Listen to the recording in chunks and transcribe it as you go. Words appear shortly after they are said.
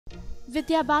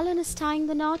Vidya Balan is tying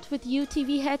the knot with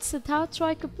UTV head Siddharth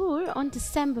Kapur on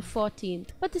December 14th.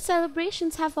 But the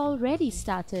celebrations have already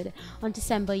started. On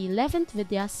December 11th,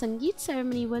 Vidya's sangeet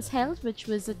ceremony was held, which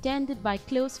was attended by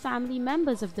close family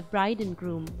members of the bride and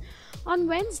groom. On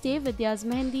Wednesday, Vidya's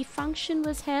Mehendi function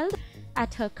was held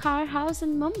at her Khar house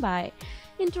in Mumbai.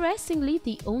 Interestingly,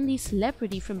 the only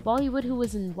celebrity from Bollywood who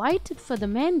was invited for the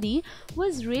Mehendi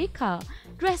was Rekha.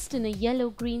 Dressed in a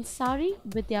yellow-green sari,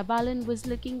 Vidya Balan was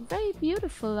looking very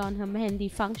beautiful on her Mehendi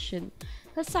function.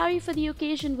 Her sari for the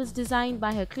occasion was designed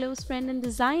by her close friend and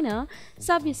designer,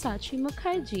 Sabyasachi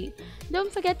Mukherjee.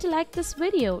 Don't forget to like this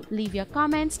video, leave your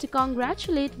comments to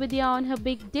congratulate Vidya on her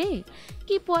big day.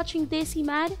 Keep watching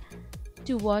Desimad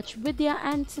to watch Vidya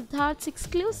and Siddharth's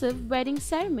exclusive wedding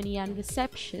ceremony and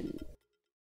reception.